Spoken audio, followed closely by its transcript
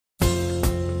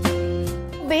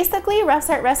basically, Ruff's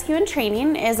Art Rescue and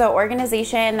Training is an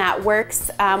organization that works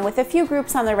with a few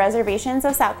groups on the reservations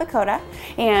of South Dakota,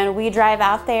 and we drive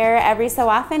out there every so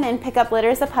often and pick up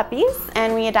litters of puppies,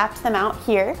 and we adopt them out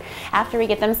here after we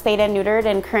get them spayed and neutered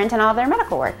and current in all of their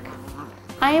medical work.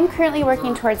 I am currently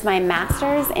working towards my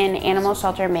master's in animal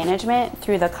shelter management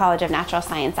through the College of Natural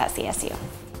Science at CSU.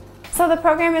 So the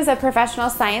program is a professional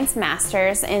science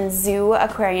master's in zoo,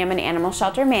 aquarium, and animal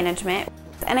shelter management.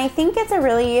 And I think it's a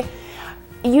really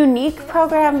unique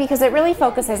program because it really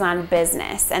focuses on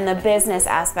business and the business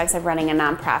aspects of running a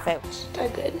nonprofit. They're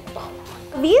good.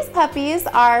 These puppies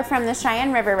are from the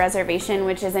Cheyenne River Reservation,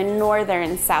 which is in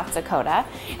northern South Dakota,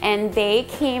 and they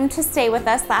came to stay with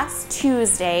us last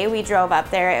Tuesday. We drove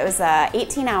up there. It was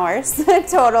 18 hours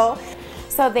total.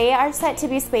 So they are set to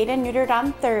be spayed and neutered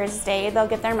on Thursday. They'll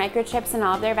get their microchips and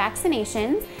all of their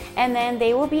vaccinations, and then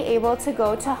they will be able to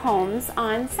go to homes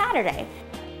on Saturday.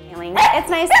 It's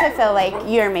nice to feel like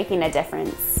you're making a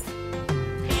difference.